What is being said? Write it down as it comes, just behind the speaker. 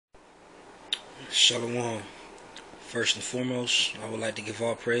Shalom. First and foremost, I would like to give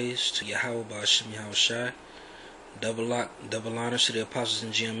all praise to Yahweh Ba'Shem Yahushai. Double honors to the apostles in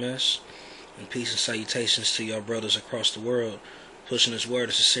GMS, and peace and salutations to your brothers across the world, pushing this word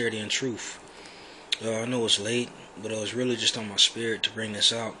of sincerity and truth. I know it's late, but it was really just on my spirit to bring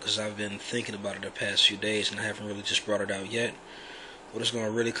this out because I've been thinking about it the past few days and I haven't really just brought it out yet. But it's going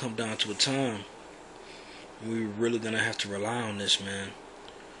to really come down to a time we're really going to have to rely on this, man.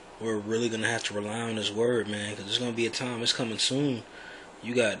 We're really going to have to rely on this word, man, because there's going to be a time, it's coming soon.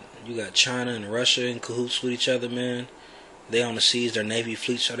 You got China and Russia in cahoots with each other, man. They on the seas, their navy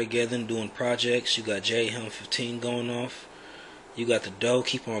fleets are together and doing projects. You got JHM-15 going off. You got the dough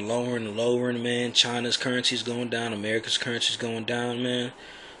keep on lowering and lowering, man. China's currency's going down, America's currency's going down, man.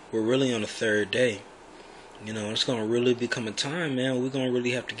 We're really on the third day. You know, it's going to really become a time, man. We're going to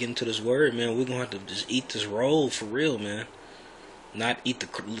really have to get into this word, man. We're going to have to just eat this roll for real, man. Not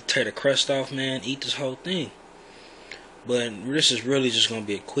tear the crust off, man. Eat this whole thing. But this is really just going to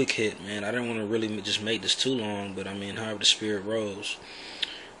be a quick hit, man. I didn't want to really just make this too long, but I mean, however the spirit rolls.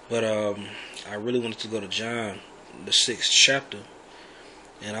 But I really wanted to go to John, the 6th chapter.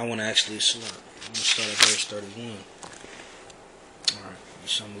 And I want to actually start. I'm going to start at verse 31. Alright,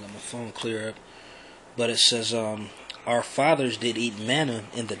 so I'm going to let my phone clear up. But it says, our fathers did eat manna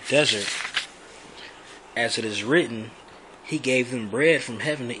in the desert, as it is written, He gave them bread from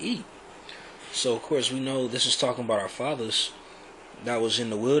heaven to eat. So, of course, we know this is talking about our fathers that was in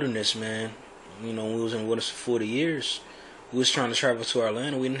the wilderness, man. You know, we was in the wilderness for 40 years. We was trying to travel to our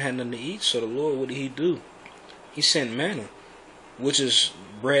land and we didn't have nothing to eat. So the Lord, what did He do? He sent manna, which is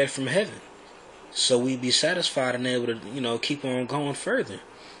bread from heaven. So we'd be satisfied and able to, you know, keep on going further.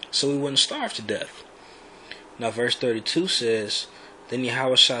 So we wouldn't starve to death. Now, verse 32 says, Then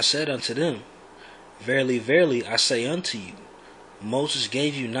Yahushua said unto them, Verily, verily, I say unto you, Moses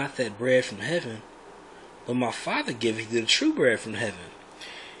gave you not that bread from heaven, but my Father giveth you the true bread from heaven.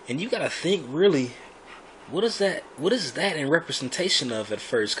 And you got to think, really, what is that in representation of at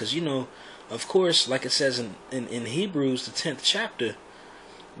first? Because, you know, of course, like it says in Hebrews, the 10th chapter,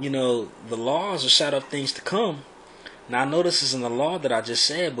 you know, the laws are shadow of things to come. Now, I know this isn't the law that I just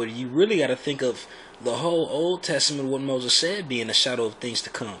said, but you really got to think of the whole Old Testament, what Moses said, being a shadow of things to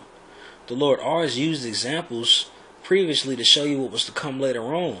come. The Lord always used examples previously to show you what was to come later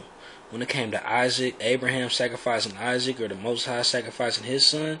on. When it came to Isaac, Abraham sacrificing Isaac, or the Most High sacrificing his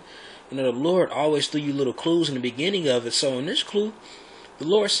son, you know, the Lord always threw you little clues in the beginning of it. So in this clue, the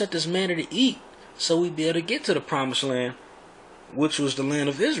Lord sent this manna to eat so we'd be able to get to the promised land, which was the land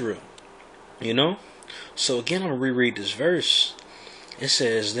of Israel. You know? So again, I'm going to reread this verse. It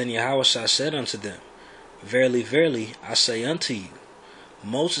says, Then Yahushua said unto them, Verily, verily, I say unto you,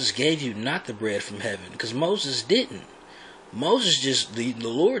 Moses gave you not the bread from heaven, because Moses didn't. The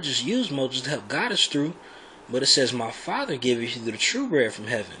Lord just used Moses to help guide us through. But it says, My Father giveth you the true bread from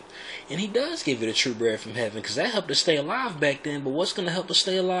heaven. And He does give you the true bread from heaven, because that helped us stay alive back then. But what's going to help us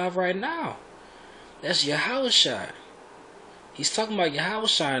stay alive right now? That's Yahushua. He's talking about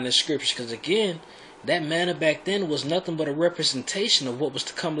Yahushua in this scripture, because again, that manna back then was nothing but a representation of what was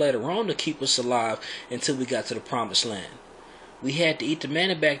to come later on to keep us alive until we got to the promised land. We had to eat the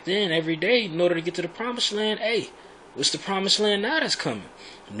manna back then every day in order to get to the promised land. Hey, what's the promised land now that's coming?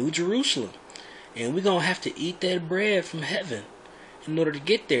 New Jerusalem. And we're going to have to eat that bread from heaven in order to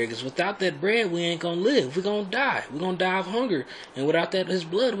get there. Because without that bread, we ain't going to live. We're going to die. We're going to die of hunger. And without that, His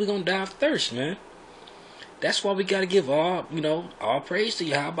blood, we're going to die of thirst, man. That's why we got to give all praise to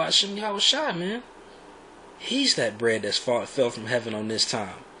Yahweh Ba'Shem Yahushai, man. He's that bread that fell from heaven on this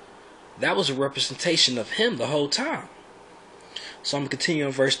time. That was a representation of Him the whole time. So I'm going to continue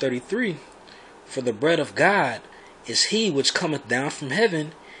on verse 33. For the bread of God is He which cometh down from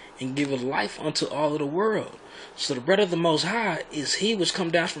heaven and giveth life unto all of the world. So the bread of the Most High is He which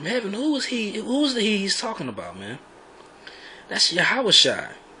come down from heaven. Who is He? Who's the He He's talking about, man? That's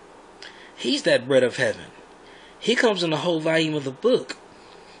Yahushua. He's that bread of heaven. He comes in the whole volume of the book.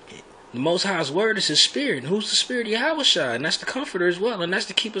 The Most High's word is His Spirit. And who's the Spirit? Yahushua. And that's the Comforter as well. And that's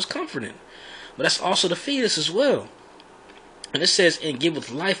to keep us comforted. But that's also to feed us as well. And it says, and giveth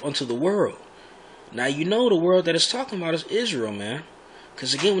life unto the world. Now, you know the world that it's talking about is Israel, man.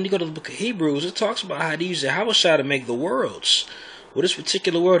 Because again, when you go to the book of Hebrews, it talks about how they use Yahushua to make the worlds. Well, this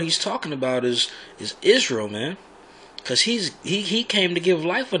particular world He's talking about is Israel, man. Because he came to give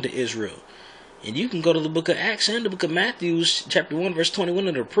life unto Israel. And you can go to the book of Acts and the book of Matthew, chapter 1, verse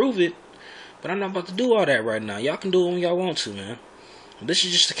 21, to prove it. But I'm not about to do all that right now. Y'all can do it when y'all want to, man. This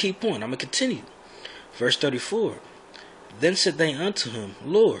is just a key point. I'm going to continue. Verse 34. Then said they unto Him,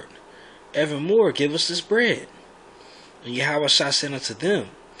 Lord, evermore give us this bread. And Yahweh said unto them,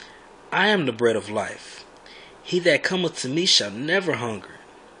 I am the bread of life. He that cometh to me shall never hunger.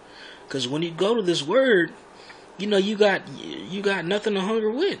 Because when you go to this word, you know you got nothing to hunger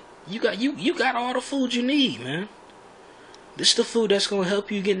with. You got all the food you need, man. This is the food that's gonna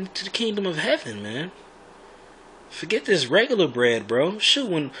help you get into the kingdom of heaven, man. Forget this regular bread, bro.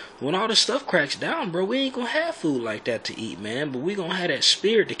 Shoot, when all this stuff cracks down, bro, we ain't gonna have food like that to eat, man. But we gonna have that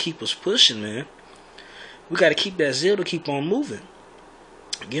spirit to keep us pushing, man. We gotta keep that zeal to keep on moving.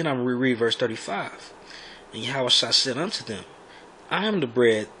 Again, I'm gonna reread verse 35. And Yahweh said unto them, I am the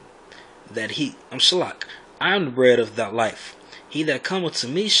bread that I am the bread of thy life. He that cometh to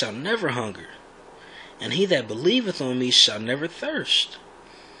me shall never hunger, and he that believeth on me shall never thirst.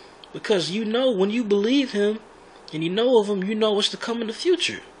 Because you know, when you believe him, and you know of him, you know what's to come in the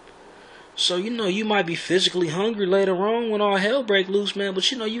future. So, you know, you might be physically hungry later on when all hell break loose, man. But,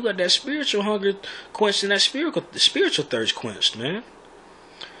 you know, you got that spiritual hunger quenched and that spiritual thirst quenched, man.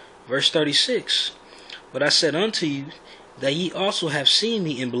 Verse 36. But I said unto you that ye also have seen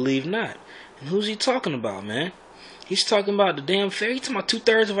me and believe not. And who's he talking about, man? He's talking about the damn fair. He's talking about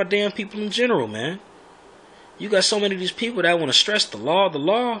 2/3 of our damn people in general, man. You got so many of these people that want to stress the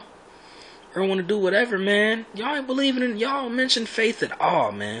law, or want to do whatever, man. Y'all ain't believing in, y'all mention faith at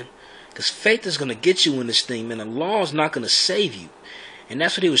all, man. Because faith is going to get you in this thing, man. The law is not going to save you. And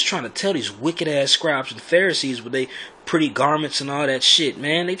that's what he was trying to tell these wicked ass scribes and Pharisees with their pretty garments and all that shit,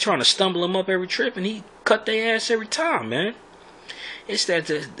 man. They trying to stumble him up every trip, and he cut their ass every time, man. It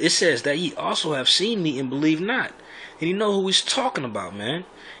says that ye also have seen me and believe not. And you know who he's talking about, man.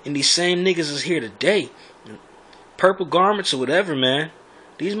 And these same niggas is here today. Purple garments or whatever, man.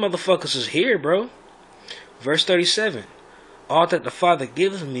 These motherfuckers is here, bro. Verse 37. All that the Father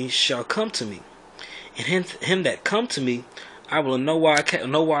giveth me shall come to me. And him that come to me, I will in no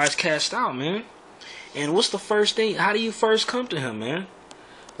wise cast out, man. And what's the first thing? How do you first come to him, man?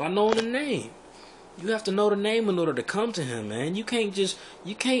 By knowing the name. You have to know the name in order to come to him, man. You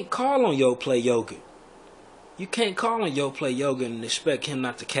can't call on Yo Play Yoga. You can't call on Yo Play Yoga and expect him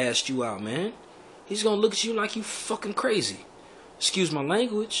not to cast you out, man. He's gonna look at you like you fucking crazy. Excuse my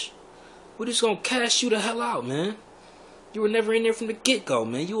language. We're just gonna cast you the hell out, man. You were never in there from the get-go,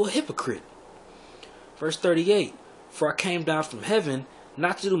 man. You a hypocrite. Verse 38. For I came down from heaven,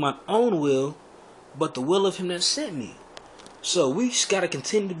 not to do my own will, but the will of him that sent me. So we just gotta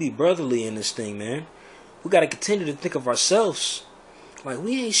continue to be brotherly in this thing, man. We gotta continue to think of ourselves like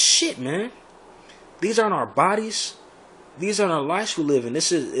we ain't shit, man. These aren't our bodies. These aren't our lives we live in.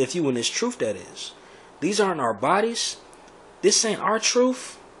 This is, if you in this truth, that is. These aren't our bodies. This ain't our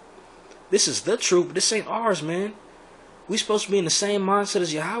truth. This is the truth, but this ain't ours, man. We supposed to be in the same mindset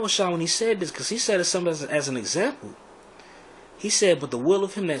as Yahweh when he said this, because he said it something as an example. He said, but the will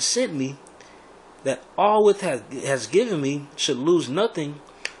of him that sent me, that all with has given me, should lose nothing,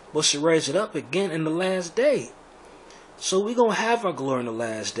 but should raise it up again in the last day. So we gonna have our glory in the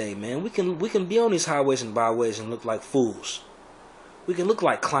last day, man. We can be on these highways and byways and look like fools. We can look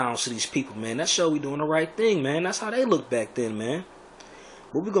like clowns to these people, man. That show we doing the right thing, man. That's how they looked back then, man.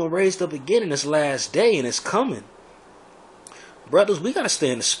 But we're gonna raise it up again in this last day, and it's coming. Brothers, we gotta stay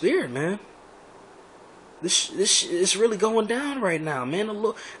in the spirit, man. This is really going down right now, man.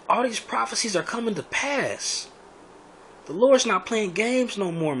 All these prophecies are coming to pass. The Lord's not playing games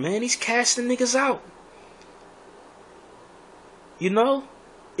no more, man. He's casting niggas out. You know,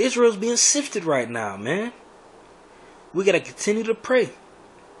 Israel's being sifted right now, man. We gotta continue to pray.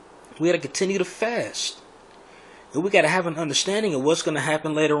 We gotta continue to fast. And we gotta have an understanding of what's gonna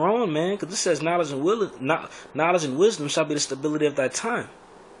happen later on, man. Because this says knowledge and wisdom shall be the stability of thy time.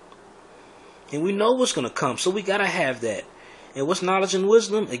 And we know what's gonna come, so we gotta have that. And what's knowledge and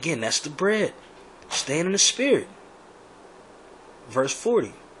wisdom? Again, that's the bread. Staying in the spirit. Verse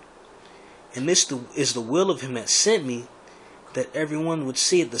 40. And this is the will of him that sent me, that everyone would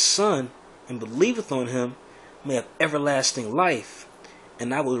see the Son and believeth on him may have everlasting life,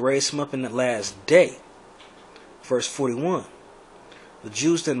 and I will raise him up in the last day. Verse 41. The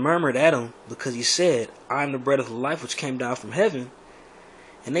Jews then murmured at him, because he said, I am the bread of life which came down from heaven.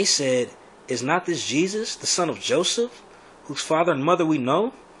 And they said, is not this Jesus, the son of Joseph, whose father and mother we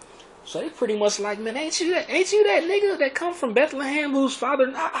know? So they pretty much like, man, ain't you that nigga that come from Bethlehem, whose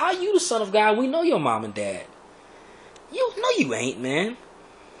father, how you the son of God? We know your mom and dad. You know you ain't, man.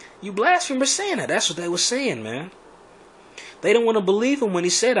 You blasphemer saying that. That's what they were saying, man. They didn't want to believe him when he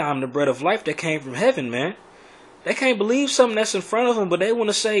said, I am the bread of life that came from heaven, man. They can't believe something that's in front of them, but they want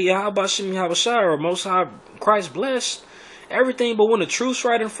to say, Yahweh Shem Yahweh Shai, or Most High Christ bless. Everything but when the truth's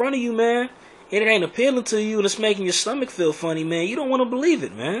right in front of you, man, and it ain't appealing to you and it's making your stomach feel funny, man, you don't want to believe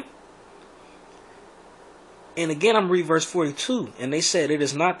it, man. And again, I'm reading verse 42. And they said, "It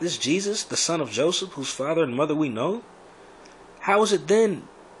is not this Jesus, the son of Joseph, whose father and mother we know? How is it then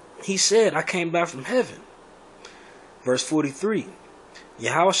he said, I came down from heaven?" Verse 43.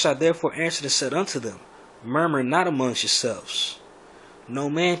 Yahushua therefore answered and said unto them, "Murmur not amongst yourselves. No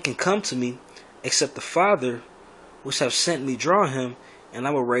man can come to me, except the Father which have sent me draw him, and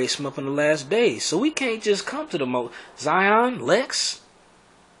I will raise him up in the last days." So we can't just come to the Zion, Lex.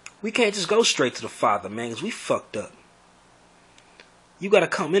 We can't just go straight to the Father, man, because we fucked up. You got to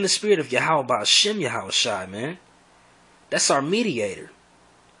come in the spirit of Yahweh by Hashem Yahushua, man. That's our mediator.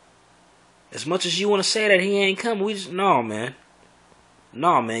 As much as you want to say that he ain't coming, we just, no, man.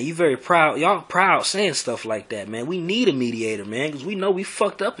 No, man, you very proud. Y'all proud saying stuff like that, man. We need a mediator, man, because we know we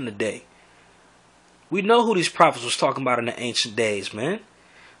fucked up in the day. We know who these prophets was talking about in the ancient days, man.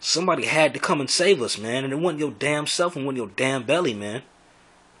 Somebody had to come and save us, man, and it wasn't your damn self and wasn't your damn belly, man.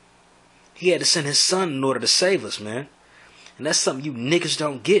 He had to send his son in order to save us, man. And that's something you niggas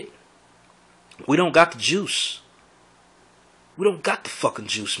don't get. We don't got the juice. We don't got the fucking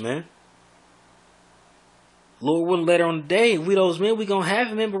juice, man. Lord willing, later on the day, if we those men, we gonna have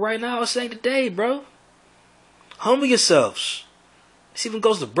him in, but right now, it's ain't the day, bro. Humble yourselves. This even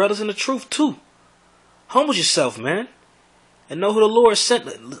goes to brothers in the truth, too. Humble yourself, man. And know who the Lord sent.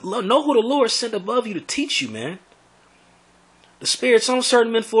 Know who the Lord sent above you to teach you, man. The Spirit's on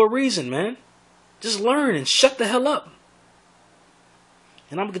certain men for a reason, man. Just learn and shut the hell up.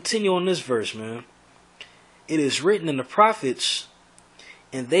 And I'm going to continue on this verse, man. It is written in the prophets,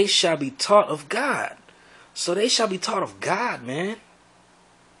 and they shall be taught of God. So they shall be taught of God, man.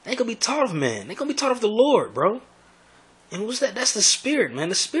 They ain't going to be taught of man. They going to be taught of the Lord, bro. And what's that? That's the Spirit, man.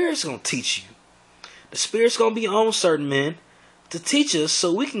 The Spirit's going to teach you. The Spirit's going to be on certain men to teach us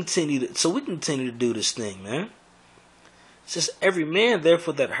so we continue to do this thing, man. It says, "Every man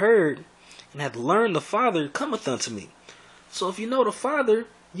therefore that heard and hath learned the Father cometh unto me." So if you know the Father,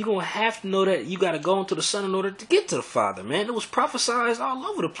 you're going to have to know that you got to go into the Son in order to get to the Father, man. It was prophesied all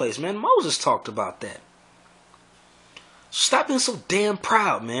over the place, man. Moses talked about that. So stop being so damn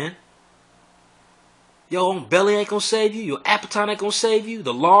proud, man. Your own belly ain't going to save you. Your appetite ain't going to save you.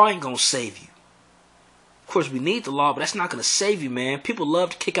 The law ain't going to save you. Of course, we need the law, but that's not going to save you, man. People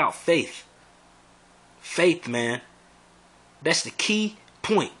love to kick out faith. Faith, man. That's the key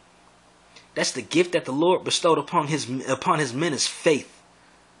point. That's the gift that the Lord bestowed upon his men is faith.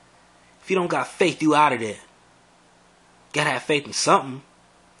 If you don't got faith, you out of there. Gotta have faith in something.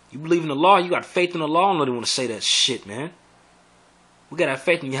 You believe in the law, you got faith in the law. I don't really want to say that shit, man. We gotta have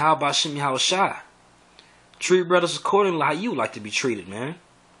faith in Yahweh B'Shem Yahushua. Treat brothers according to how you like to be treated, man.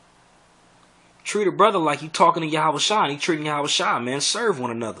 Treat a brother like you talking to Yahushua and he treating Yahushua, man. Serve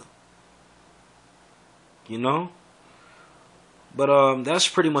one another. You know? But that's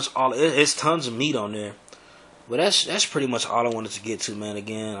pretty much all. It's tons of meat on there. But that's pretty much all I wanted to get to, man.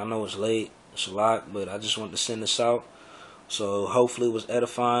 Again, I know it's late. It's a lot, but I just wanted to send this out. So hopefully it was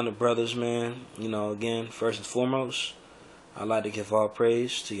edifying the brothers, man. You know, again, first and foremost, I'd like to give all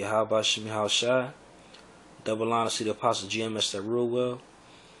praise to Yahweh B'Shem Yahushua. Double honor to the Apostle GMS that rule well.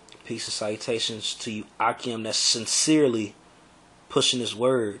 Peace and salutations to you, Akim, that's sincerely pushing his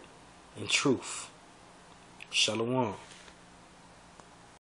word in truth. Shalom.